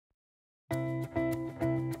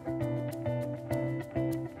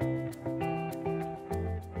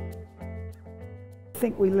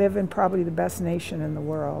think we live in probably the best nation in the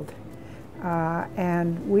world.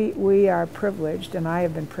 And we are privileged, and I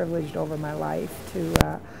have been privileged over my life to,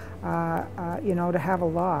 you know, to have a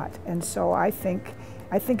lot. And so I think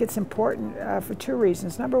it's important for two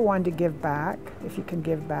reasons. Number one, to give back, if you can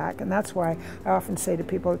give back. And that's why I often say to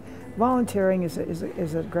people, volunteering is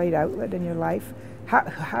a great outlet in your life.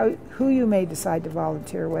 Who you may decide to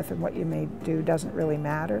volunteer with and what you may do doesn't really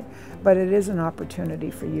matter, but it is an opportunity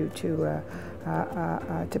for you to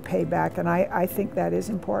pay back, and I think that is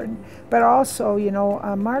important. But also, you know,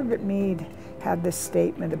 Margaret Mead had this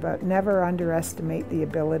statement about never underestimate the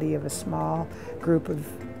ability of a small group of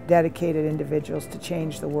dedicated individuals to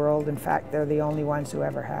change the world. In fact, they're the only ones who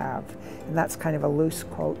ever have. And that's kind of a loose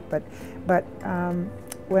quote, but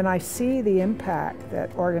when I see the impact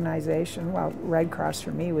that organization, well, Red Cross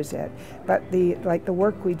for me was it, but the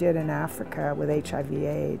work we did in Africa with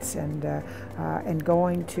HIV/AIDS and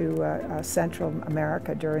going to Central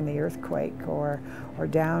America during the earthquake, or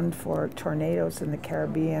down for tornadoes in the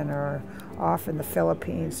Caribbean, or off in the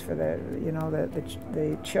Philippines for the, you know,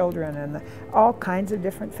 the children, and all kinds of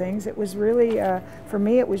different things. It was really, for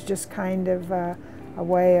me, it was just kind of a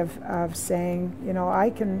way of saying, you know, I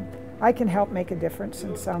can help make a difference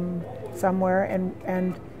in somewhere,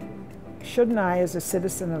 and shouldn't I, as a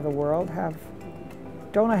citizen of the world,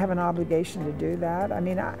 don't I have an obligation to do that? I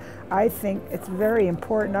mean, I think it's very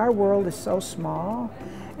important. Our world is so small,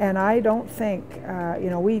 and I don't think, you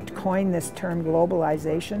know, we coined this term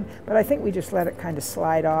globalization, but I think we just let it kind of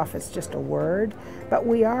slide off. It's just a word. But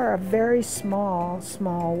we are a very small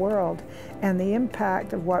world, and the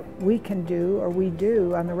impact of what we can do, or we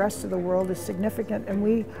do, on the rest of the world is significant.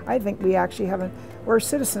 And I think we actually we're a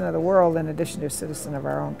citizen of the world in addition to a citizen of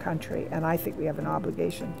our own country, and I think we have an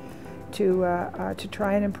obligation to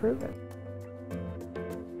try and improve it.